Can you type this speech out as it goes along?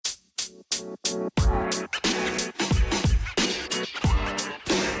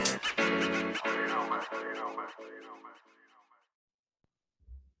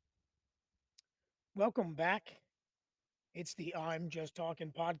Welcome back. It's the I'm Just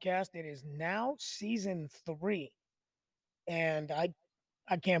Talking podcast. It is now season 3, and I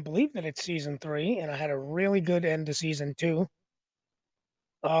can't believe that it's season 3. And I had a really good end to season 2.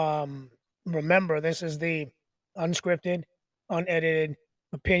 Um, Remember, this is the unscripted, unedited,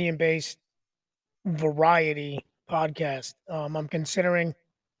 opinion based variety podcast. I'm considering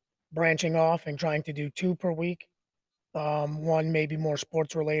branching off and trying to do 2 per week. One maybe more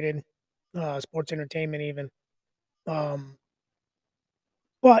sports related, sports entertainment even. Um,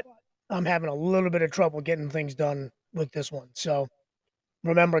 But I'm having a little bit of trouble getting things done with this one. So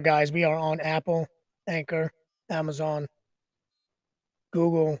remember, guys, we are on Apple, Anchor, Amazon,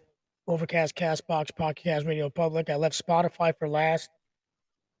 Google, Overcast, Castbox, Podcast Radio Public. I left Spotify for last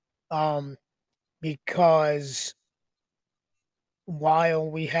um, because while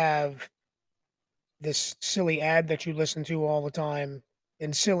we have this silly ad that you listen to all the time,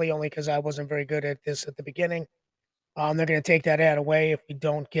 and silly only because I wasn't very good at this at the beginning, they're going to take that ad away if we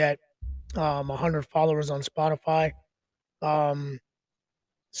don't get 100 followers on Spotify. Um,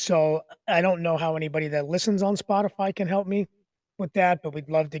 So I don't know how anybody that listens on Spotify can help me with that, but we'd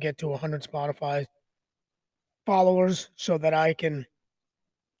love to get to 100 Spotify followers so that I can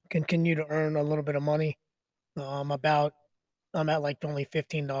continue to earn a little bit of money. About I'm at like only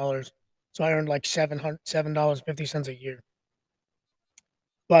 $15, so I earned like $7.50 a year.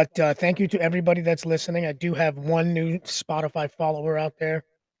 But thank you to everybody that's listening. I do have one new Spotify follower out there.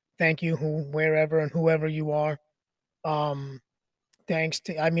 Thank you, wherever and whoever you are. Um, Thanks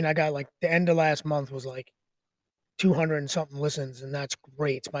to I got like the end of last month was like 200 and something listens, and that's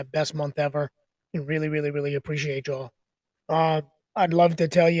great. It's my best month ever, and really, really, really appreciate y'all. Uh, I'd love to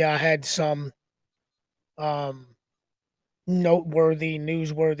tell you I had some um, noteworthy,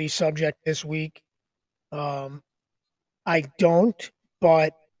 newsworthy subject this week. Um, I don't,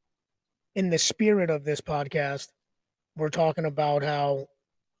 but in the spirit of this podcast, we're talking about how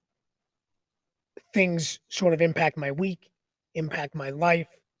things sort of impact my week, impact my life,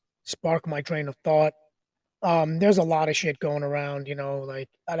 spark my train of thought. There's a lot of shit going around, like,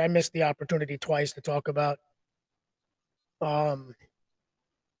 and I missed the opportunity twice to talk about um,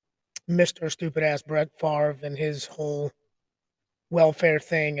 Mr. Stupid Ass Brett Favre and his whole welfare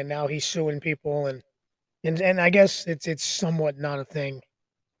thing, and now he's suing people, and I guess it's somewhat not a thing,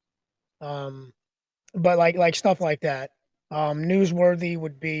 um, but like stuff like that. Newsworthy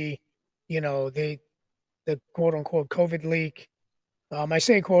would be, the quote unquote COVID leak. I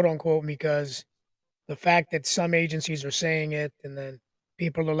say quote unquote because the fact that some agencies are saying it, and then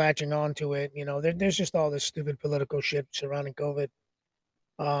people are latching on to it. There's just all this stupid political shit surrounding COVID.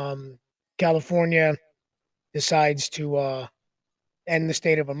 Um, California decides to end the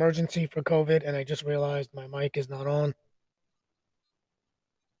state of emergency for COVID, and I just realized my mic is not on.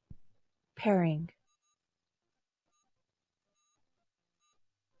 Pairing.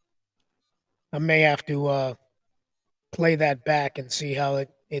 I may have to play that back and see how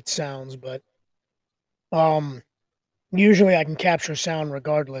it sounds, but um, usually I can capture sound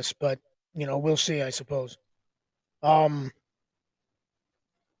regardless, but we'll see, I suppose. Um,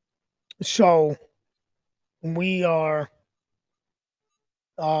 so we are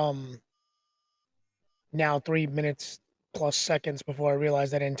um now 3 minutes plus seconds before I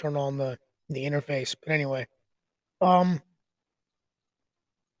realized I didn't turn on the interface. But anyway, um,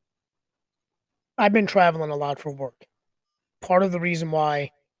 I've been traveling a lot for work. Part of the reason why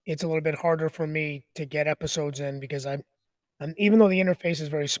it's a little bit harder for me to get episodes in because I'm even though the interface is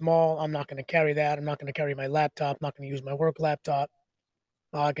very small, I'm not going to carry that. I'm not going to carry my laptop. I'm not going to use my work laptop.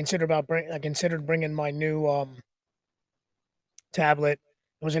 I considered bringing my new tablet.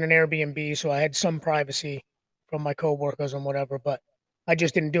 It was in an Airbnb, so I had some privacy from my coworkers and whatever. But I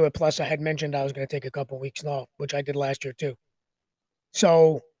just didn't do it. Plus, I had mentioned I was going to take a couple weeks off, which I did last year too.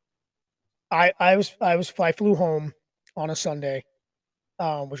 So I flew home on a Sunday,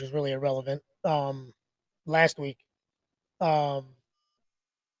 which is really irrelevant. Last week, um,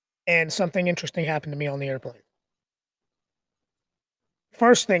 and something interesting happened to me on the airplane.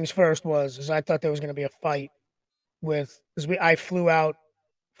 First things first is I thought there was going to be a fight with because I flew out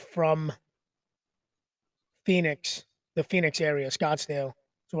from Phoenix, the Phoenix area, Scottsdale,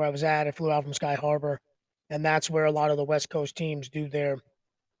 is where I was at. I flew out from Sky Harbor, and that's where a lot of the West Coast teams do their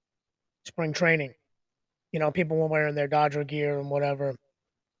spring training. People were wearing their Dodger gear and whatever.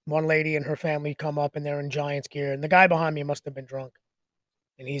 One lady and her family come up and they're in Giants gear, and the guy behind me must have been drunk.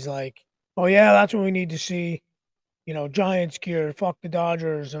 And he's like, "Oh yeah, that's what we need to see." Giants gear, fuck the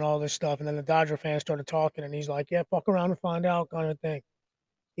Dodgers and all this stuff. And then the Dodger fans started talking, and he's like, yeah, fuck around and find out kind of thing.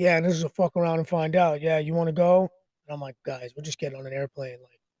 Yeah, this is a fuck around and find out. Yeah, you want to go? And I'm like, guys, we're just getting on an airplane.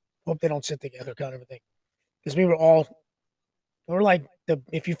 Like, hope they don't sit together kind of a thing. Because we were like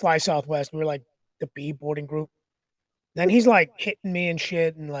if you fly Southwest, we were like the B boarding group. Then he's like hitting me and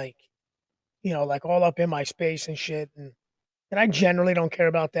shit and like, like all up in my space and shit. And I generally don't care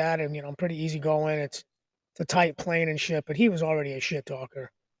about that. And, I'm pretty easygoing. It's a tight plane and shit, but he was already a shit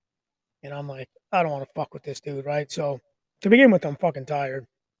talker. And I'm like, I don't want to fuck with this dude, right? So to begin with, I'm fucking tired.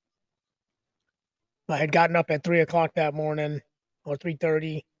 I had gotten up at 3 o'clock that morning or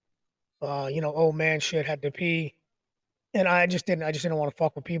 3:30. Old man shit had to pee. And I just didn't want to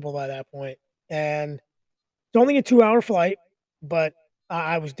fuck with people by that point. And it's only a 2 hour flight, but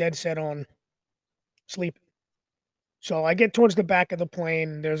I was dead set on sleeping. So I get towards the back of the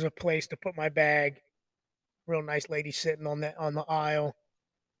plane. There's a place to put my bag. Real nice lady sitting on the aisle.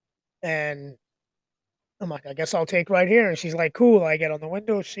 And I'm like, I guess I'll take right here. And she's like, cool. I get on the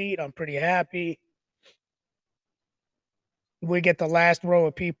window seat. I'm pretty happy. We get the last row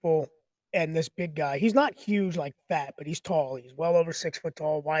of people, and this big guy. He's not huge, like fat, but he's tall. He's well over 6 foot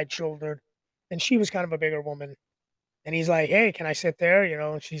tall, wide shouldered. And she was kind of a bigger woman. And he's like, hey, can I sit there?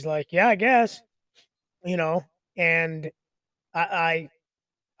 And she's like, yeah, I guess, you know, and I,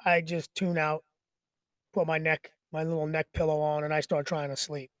 I just tune out, put my little neck pillow on, and I start trying to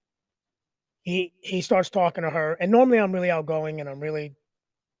sleep. He starts talking to her, and normally I'm really outgoing and I'm really,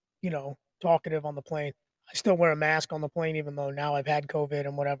 talkative on the plane. I still wear a mask on the plane, even though now I've had COVID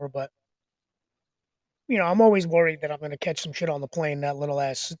and whatever. But I'm always worried that I'm going to catch some shit on the plane. That little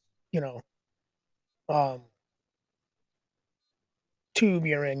ass, you know, um, tube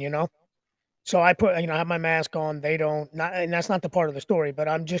you're in. So I have my mask on. They don't, not, and that's not the part of the story. But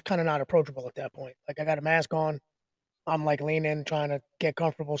I'm just kind of not approachable at that point. Like I got a mask on. I'm like leaning, trying to get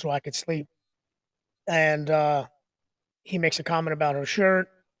comfortable so I could sleep. And he makes a comment about her shirt.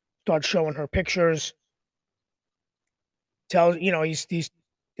 Starts showing her pictures. Tells he's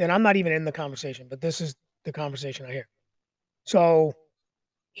and I'm not even in the conversation, but this is the conversation I hear. So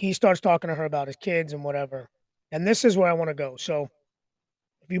he starts talking to her about his kids and whatever. And this is where I want to go. So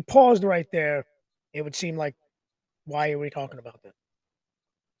if you paused right there, it would seem like, why are we talking about this?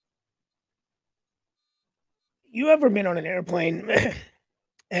 You ever been on an airplane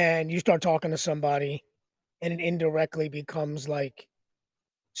and you start talking to somebody and it indirectly becomes like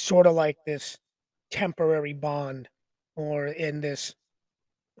sort of like this temporary bond or in this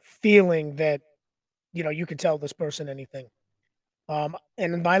feeling that, you could tell this person anything.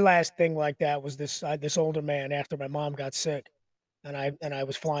 And my last thing like that was this older man after my mom got sick, and I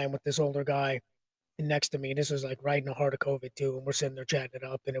was flying with this older guy next to me. This was like right in the heart of COVID too, and we're sitting there chatting it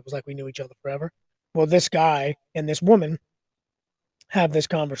up, and it was like we knew each other forever. Well, this guy and this woman have this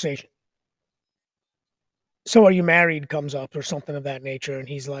conversation. So, are you married? Comes up or something of that nature, and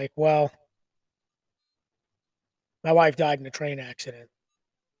he's like, "Well, my wife died in a train accident,"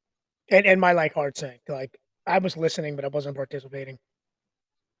 and my like heart sank. Like I was listening, but I wasn't participating.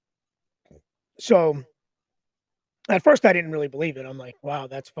 So at first, I didn't really believe it. I'm like, "Wow,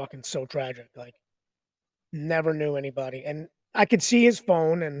 that's fucking so tragic." Like never knew anybody, and I could see his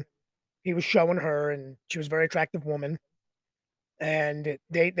phone, and he was showing her, and she was a very attractive woman, and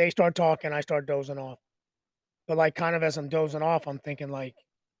they start talking, I start dozing off. But, like, kind of as I'm dozing off, I'm thinking, like,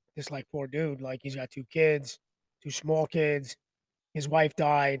 this, like, poor dude, like, he's got 2 kids, 2 small kids, his wife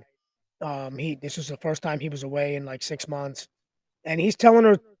died, he this was the first time he was away in, like, 6 months, and he's telling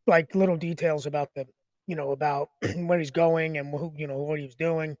her, like, little details about about where he's going and what he was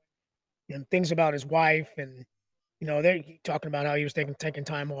doing, and things about his wife, and, they're talking about how he was taking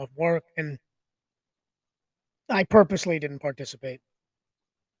time off work, and I purposely didn't participate.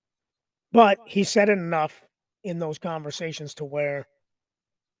 But he said it enough in those conversations to where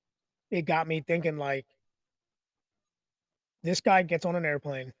it got me thinking, like, this guy gets on an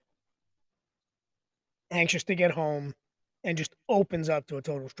airplane, anxious to get home, and just opens up to a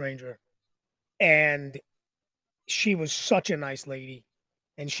total stranger. And she was such a nice lady,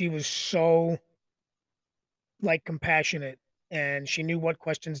 and she was so, like, compassionate, and she knew what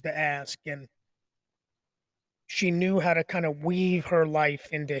questions to ask, and she knew how to kinda weave her life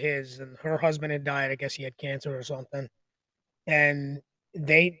into his, and her husband had died, I guess he had cancer or something, and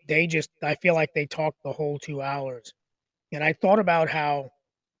they just I feel like they talked the whole 2 hours. And I thought about how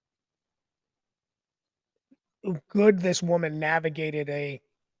good this woman navigated a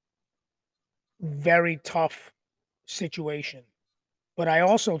very tough situation. But I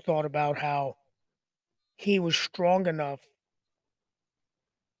also thought about how he was strong enough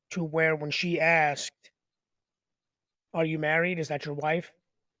to where when she asked, Are you married? Is that your wife?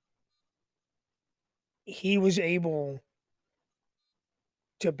 He was able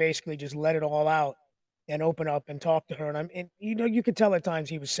to basically just let it all out and open up and talk to her. And you could tell at times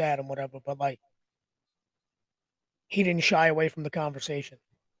he was sad and whatever, but like he didn't shy away from the conversation.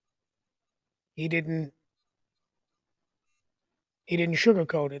 He didn't he didn't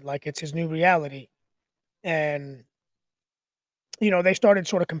sugarcoat it like it's his new reality. And they started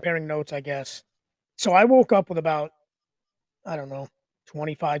sort of comparing notes, I guess. So I woke up with about, I don't know,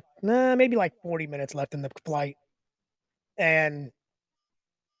 25, nah, maybe like 40 minutes left in the flight. And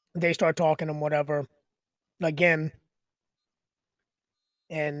they start talking and whatever again.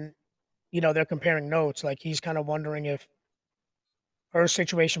 And, they're comparing notes. Like he's kind of wondering if her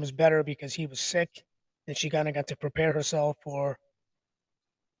situation was better because he was sick and she kind of got to prepare herself, or,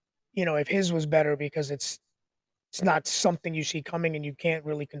 if his was better because it's not something you see coming and you can't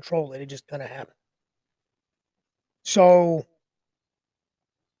really control it. It just kind of happened. So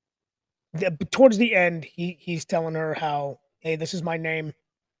towards the end, he's telling her how, hey, this is my name.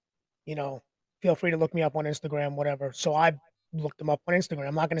 You know, feel free to look me up on Instagram, whatever. So I looked him up on Instagram.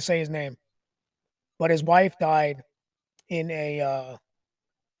 I'm not going to say his name, but his wife died in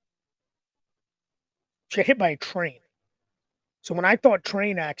she got hit by a train. So when I thought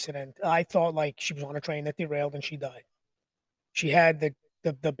train accident, I thought like she was on a train that derailed and she died. She had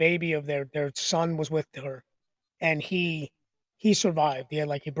the baby of their son was with her, and he survived.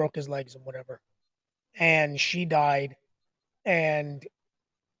 He broke his legs and whatever, and she died. And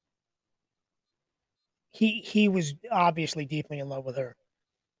he was obviously deeply in love with her.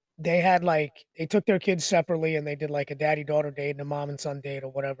 They took their kids separately and they did like a daddy daughter date and a mom and son date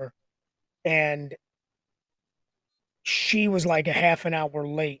or whatever. And she was like a half an hour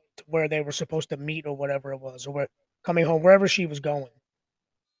late to where they were supposed to meet or whatever it was, or coming home, wherever she was going.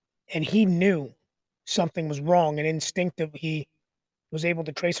 And he knew something was wrong, and instinctive he was able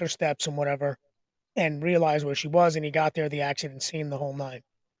to trace her steps and whatever and realize where she was, and he got there, the accident scene, the whole nine.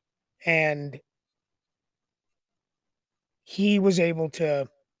 And he was able to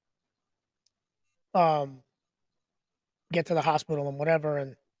um get to the hospital and whatever,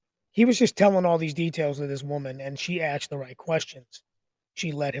 and he was just telling all these details to this woman, and she asked the right questions.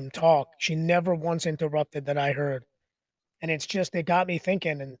 She let him talk. She never once interrupted that I heard. And it got me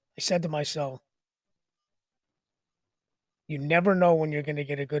thinking, and I said to myself, you never know when you're going to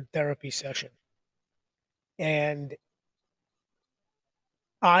get a good therapy session. And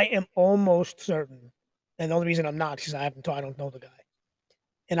I am almost certain, and the only reason I'm not is because I don't know the guy,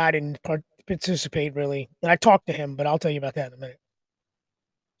 and I didn't participate really. And I talked to him, but I'll tell you about that in a minute.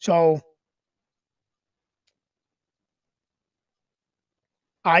 So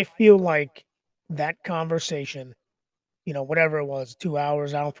I feel like that conversation, whatever it was, 2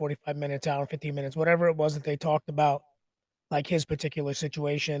 hours, hour and 45 minutes, hour and 15 minutes, whatever it was that they talked about, like his particular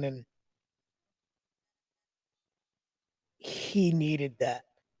situation, and he needed that.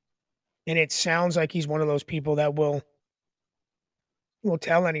 And it sounds like he's one of those people that will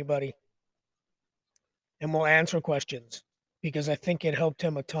tell anybody and will answer questions, because I think it helped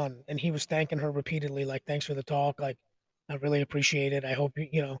him a ton. And he was thanking her repeatedly, like, thanks for the talk. Like, I really appreciate it. I hope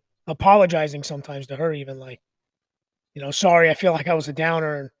apologizing sometimes to her, even like, sorry, I feel like I was a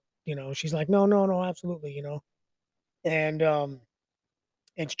downer. And, she's like, no, no, no, absolutely. And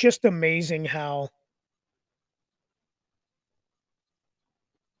it's just amazing how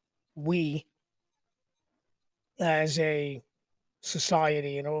we as a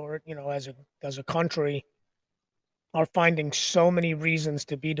society, or, as a country, are finding so many reasons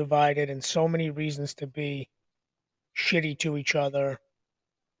to be divided and so many reasons to be shitty to each other.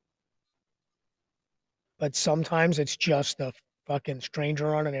 But sometimes it's just a fucking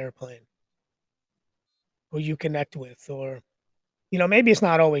stranger on an airplane who you connect with, or, maybe it's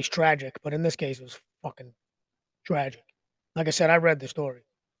not always tragic, but in this case, it was fucking tragic. Like I said, I read the story.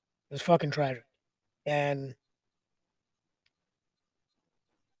 It was fucking tragic. And,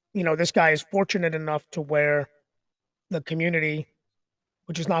 this guy is fortunate enough to where the community,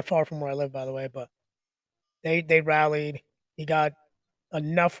 which is not far from where I live, by the way, but they rallied. He got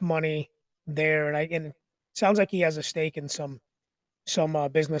enough money there, and it sounds like he has a stake in some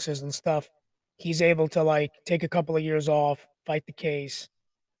businesses and stuff. He's able to like take a couple of years off, fight the case,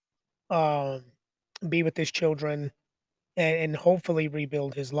 um, be with his children, and hopefully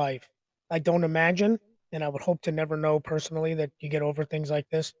rebuild his life. I don't imagine, and I would hope to never know personally that you get over things like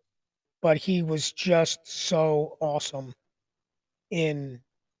this. But he was just so awesome in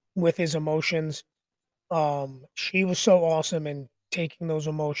with his emotions. She was so awesome in taking those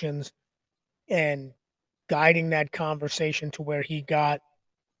emotions and guiding that conversation to where he got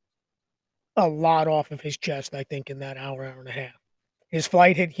a lot off of his chest, I think, in that hour, hour and a half. His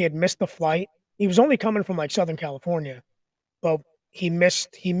flight had he had missed the flight. He was only coming from, like, Southern California, but he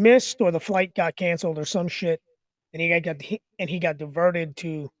missed or the flight got canceled or some shit, and he got diverted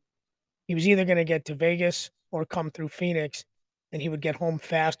to he was either gonna get to Vegas or come through Phoenix, and he would get home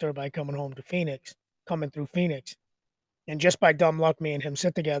faster by coming home to Phoenix coming through Phoenix. And just by dumb luck, me and him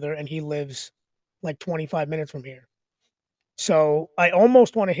sit together, and he lives, like, 25 minutes from here. So, I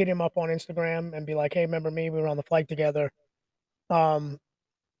almost wanna hit him up on Instagram and be like, "Hey, remember me? We were on the flight together." Um,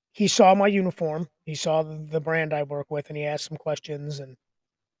 he saw my uniform, he saw the brand I work with, and he asked some questions, and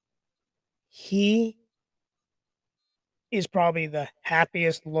he is probably the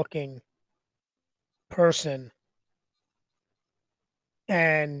happiest looking person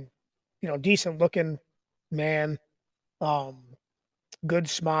and, decent looking man, um, good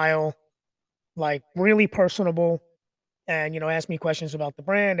smile, like, really personable, and, asked me questions about the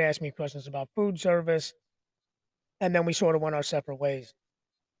brand, asked me questions about food service, and then we sort of went our separate ways.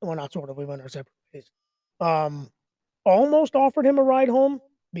 Well, not sort of, we went our separate ways. Um, almost offered him a ride home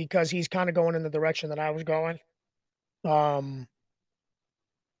because he's kinda going in the direction that I was going, um,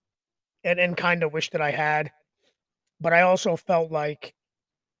 and kinda wished that I had, but I also felt like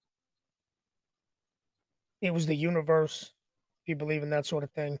it was the universe, if you believe in that sort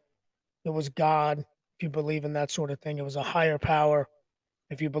of thing. It was God, if you believe in that sort of thing. It was a higher power,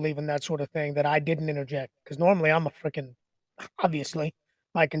 if you believe in that sort of thing, that I didn't interject. Because normally I'm a freaking obviously,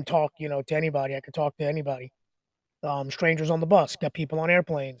 I can talk, to anybody. I can talk to anybody. Strangers on the bus, got people on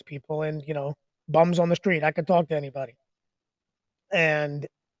airplanes, people in, bums on the street. I could talk to anybody. And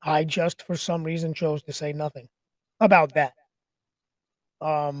I just, for some reason, chose to say nothing about that.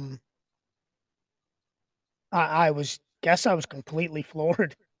 Um, I was completely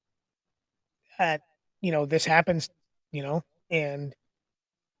floored at, this happens, you know, and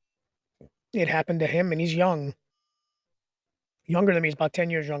it happened to him, and he's younger than me. He's about 10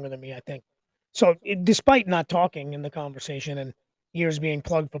 years younger than me, I think. So, despite not talking in the conversation and ears being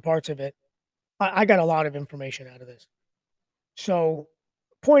plugged for parts of it, I got a lot of information out of this. So,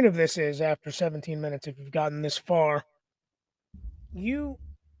 point of this is after 17 minutes, if you've gotten this far, you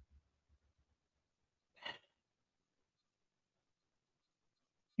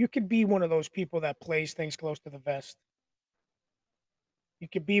you could be one of those people that plays things close to the vest. You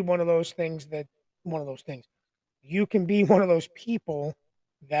could be one of those things. You can be one of those people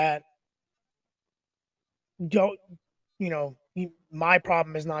that don't, my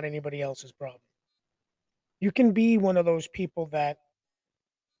problem is not anybody else's problem. You can be one of those people that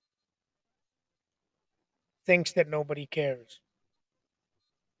thinks that nobody cares.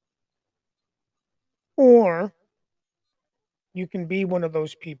 Or you can be one of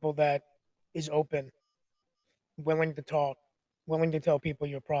those people that is open, willing to talk, willing to tell people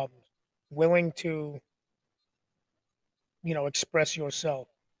your problems, willing to, express yourself.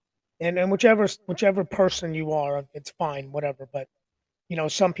 And whichever person you are, it's fine, whatever. But,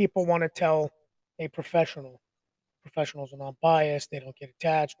 some people want to tell a professional. Professionals are not biased, they don't get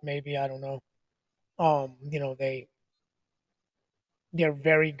attached, maybe, I don't know. They're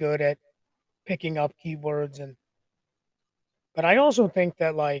very good at picking up keywords and but I also think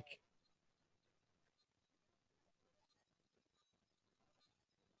that, like,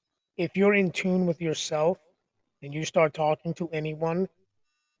 if you're in tune with yourself and you start talking to anyone,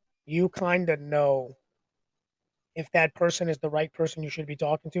 you kinda know if that person is the right person you should be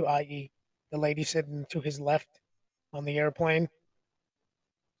talking to, i.e., the lady sitting to his left on the airplane,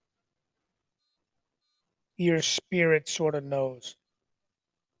 your spirit sorta knows.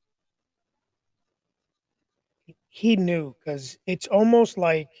 He knew because it's almost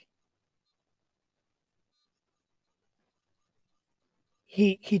like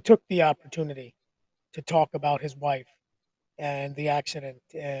he took the opportunity to talk about his wife and the accident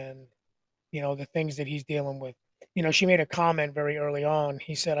and, the things that he's dealing with. She made a comment very early on.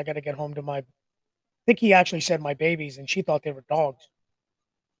 He said, "I gotta get home to my" I think he actually said "my babies," and she thought they were dogs.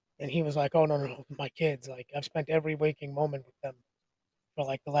 And he was like, "Oh, no, no, no, my kids, like, I've spent every waking moment with them for,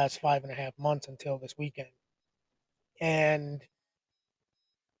 like, the last 5.5 months until this weekend." And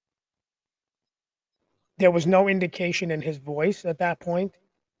there was no indication in his voice at that point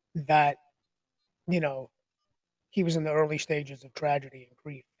that, you know, he was in the early stages of tragedy and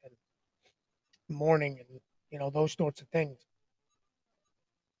grief and mourning and, those sorts of things.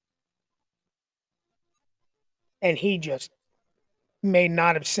 And he just may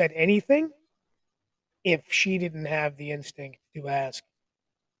not have said anything if she didn't have the instinct to ask,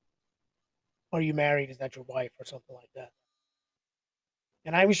 "Are you married? Is that your wife?" or something like that.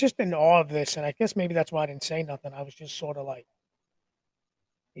 And I was just in awe of this, and I guess maybe that's why I didn't say nothing. I was just sorta like,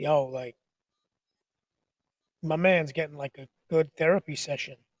 "Yo, like." my man's getting like a good therapy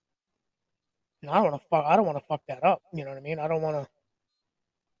session, and I don't want to fuck that up. You know what I mean? I don't want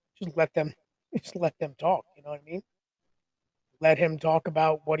to just let them just let them talk. You know what I mean? Let him talk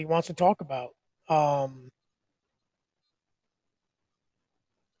about what he wants to talk about. Um,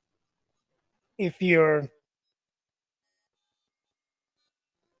 if you're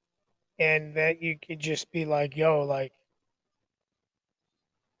and that you could just be like, yo, like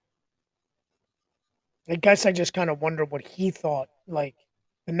I guess I just kind of wonder what he thought, like,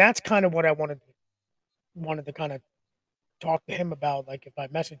 and that's kind of what I wanted to kind of talk to him about, like if I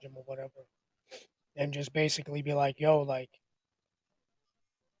message him or whatever, and just basically be like, yo, like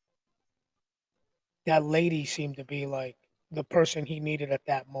that lady seemed to be like the person he needed at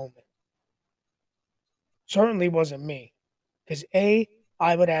that moment. Certainly wasn't me, because A,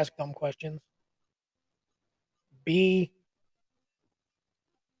 I would ask dumb questions. B,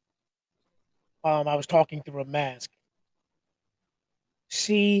 I was talking through a mask.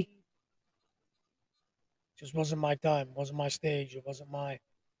 C, just wasn't my time, wasn't my stage, it wasn't my.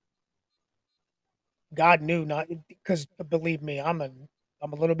 God knew not because believe me, I'm a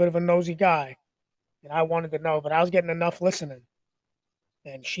little bit of a nosy guy, and I wanted to know, but I was getting enough listening,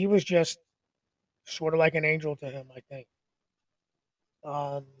 and she was just sort of like an angel to him, I think.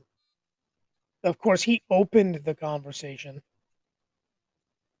 Um, of course, he opened the conversation.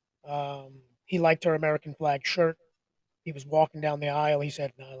 He liked her American flag shirt. He was walking down the aisle. He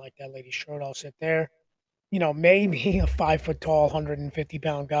said, "No, I like that lady's shirt. I'll sit there." You know, maybe a 5 foot tall, 150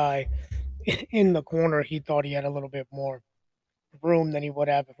 pound guy in the corner, he thought he had a little bit more room than he would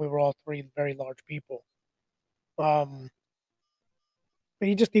have if we were all three very large people. Um, but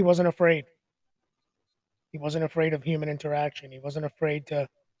he wasn't afraid. He wasn't afraid of human interaction. He wasn't afraid to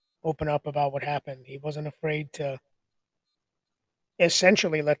open up about what happened. He wasn't afraid to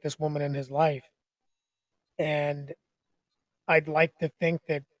essentially let this woman in his life. And I'd like to think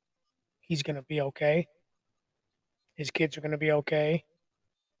that he's going to be okay. His kids are going to be okay.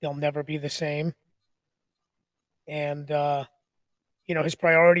 They'll never be the same. And, his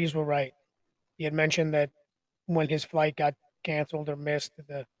priorities were right. He had mentioned that when his flight got canceled or missed,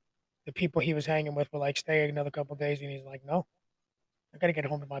 the people he was hanging with were like, stay another couple of days. And he's like, no, I got to get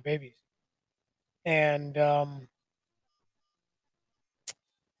home to my babies. And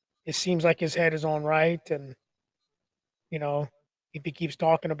it seems like his head is on right. And, you know, if he keeps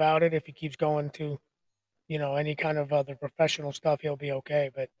talking about it, if he keeps going to, any kind of other professional stuff, he'll be okay.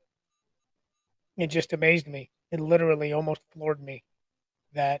 But it just amazed me. It literally almost floored me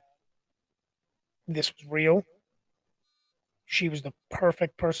that this was real. She was the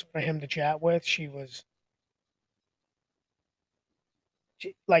perfect person for him to chat with.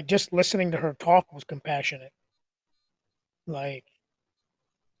 Like just listening to her talk was compassionate. Like,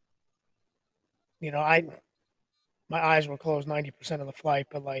 I my eyes were closed 90% of the flight,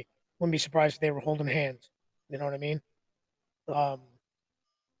 but like wouldn't be surprised if they were holding hands. You know what I mean? Um,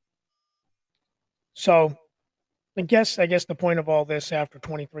 so I guess the point of all this after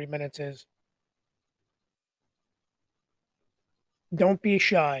 23 minutes is don't be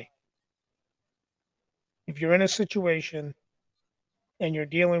shy. If you're in a situation and you're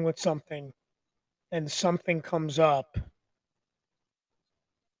dealing with something and something comes up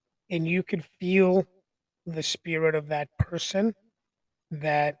and you could feel the spirit of that person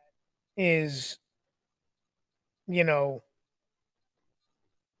that is, you know,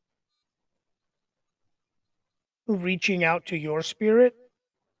 reaching out to your spirit,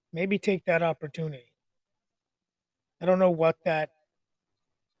 maybe take that opportunity. I don't know what that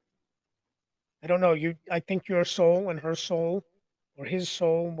I don't know, I think your soul and her soul or his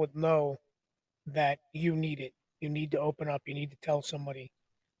soul would know that you need it. You need to open up, you need to tell somebody.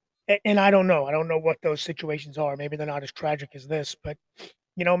 And I don't know. I don't know what those situations are. Maybe they're not as tragic as this, but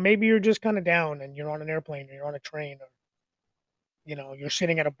maybe you're just kind of down and you're on an airplane or you're on a train or you're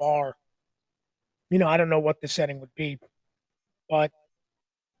sitting at a bar. I don't know what the setting would be, but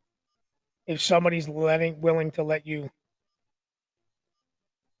if somebody's willing to let you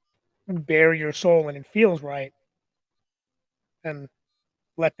bare your soul and it feels right, then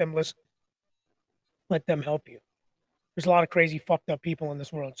let them listen, let them help you. There's a lot of crazy, fucked up people in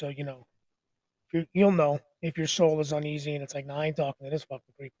this world, so you'll know if your soul is uneasy and it's like, nah, I ain't talking to this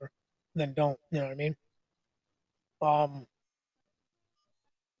fucking creeper. Then don't. You know what I mean? Um,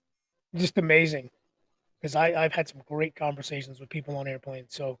 just amazing because I've had some great conversations with people on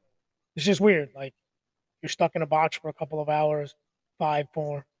airplanes. So it's just weird. Like you're stuck in a box for a couple of hours, 5,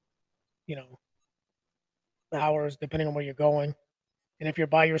 4, you know, hours depending on where you're going. And if you're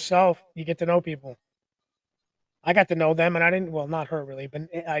by yourself, you get to know people. I got to know them, and I didn't. Well, not her really, but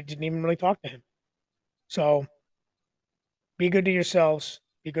I didn't even really talk to him. So be good to yourselves.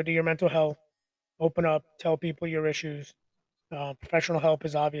 Be good to your mental health. Open up. Tell people your issues. Professional help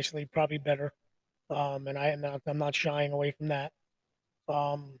is obviously probably better. And I'm not shying away from that.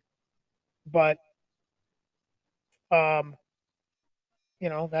 Um, but um,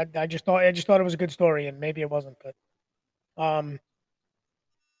 that I just thought it was a good story, and maybe it wasn't. But all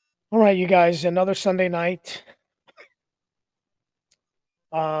right, you guys, another Sunday night.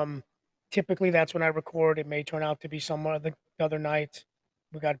 Um, Typically that's when I record. It may turn out to be some other nights.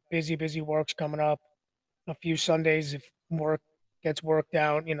 We got busy works coming up. A few Sundays if work gets worked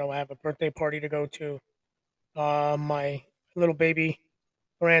out. I have a birthday party to go to. My little baby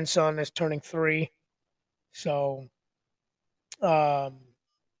grandson is turning 3, so um,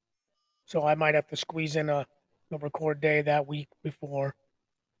 so I might have to squeeze in a record day that week before.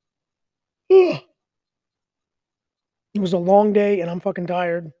 It was a long day, and I'm fucking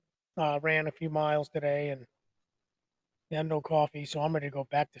tired. Ran a few miles today, and had no coffee, so I'm ready to go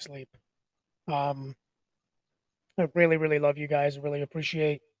back to sleep. Um, I really, really love you guys. I really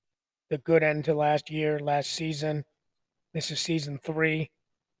appreciate the good end to last year, last season. This is season 3.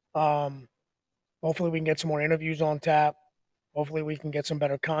 Um, Hopefully, we can get some more interviews on tap. Hopefully, we can get some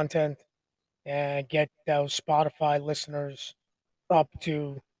better content and get those Spotify listeners up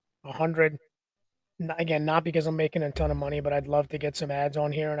to 100. Again, not because I'm making a ton of money, but I'd love to get some ads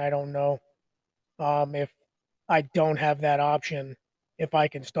on here, and I don't know if I don't have that option, if I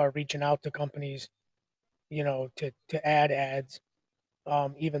can start reaching out to companies, to add ads,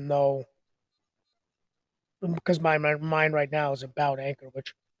 even though because my mind right now is about Anchor,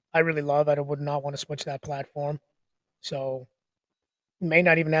 which I really love. I would not want to switch that platform. So may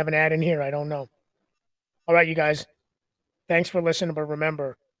not even have an ad in here. I don't know. All right, you guys. Thanks for listening. But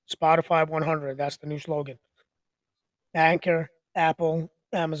remember, Spotify 100. That's the new slogan. Anchor, Apple,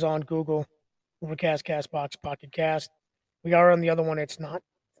 Amazon, Google, Overcast, Castbox, Pocket Cast. We are on the other one. It's not.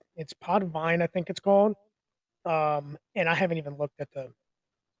 It's Podvine, I think it's called. And I haven't even looked at the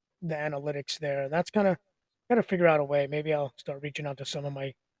analytics there. That's kind of got to figure out a way. Maybe I'll start reaching out to some of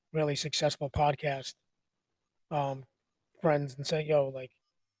my really successful podcast um, friends and say, "Yo, like,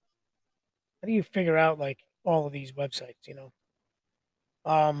 how do you figure out like all of these websites?"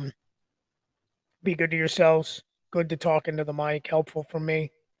 Um, be good to yourselves. Good to talk into the mic. Helpful for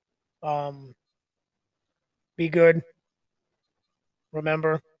me. Um, be good.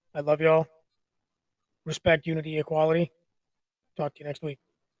 Remember, I love y'all. Respect, unity, equality. Talk to you next week.